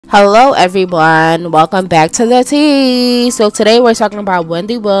Hello everyone, welcome back to the tea. So today we're talking about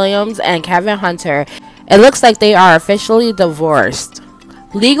Wendy Williams and Kevin Hunter. It looks like they are officially divorced.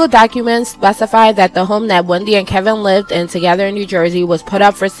 Legal documents specify that the home that Wendy and Kevin lived in together in New Jersey was put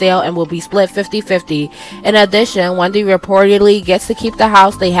up for sale and will be split 50-50. In addition, Wendy reportedly gets to keep the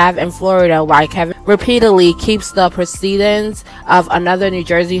house they have in Florida, while Kevin repeatedly keeps the proceedings of another New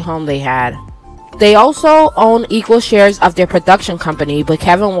Jersey home they had. They also own equal shares of their production company, but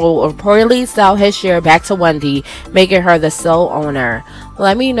Kevin will reportedly sell his share back to Wendy, making her the sole owner.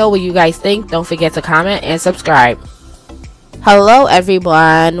 Let me know what you guys think. Don't forget to comment and subscribe. Hello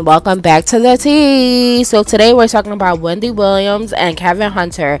everyone, welcome back to the tea. So today we're talking about Wendy Williams and Kevin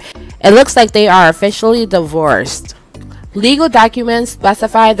Hunter. It looks like they are officially divorced. Legal documents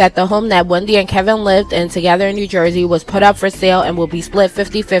specify that the home that Wendy and Kevin lived in together in New Jersey was put up for sale and will be split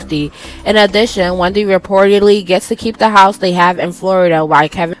 50-50. In addition, Wendy reportedly gets to keep the house they have in Florida, while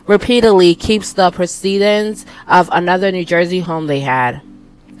Kevin repeatedly keeps the proceedings of another New Jersey home they had.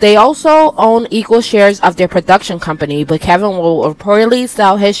 They also own equal shares of their production company, but Kevin will reportedly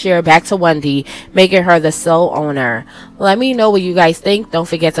sell his share back to Wendy, making her the sole owner. Let me know what you guys think. Don't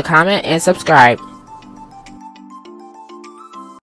forget to comment and subscribe.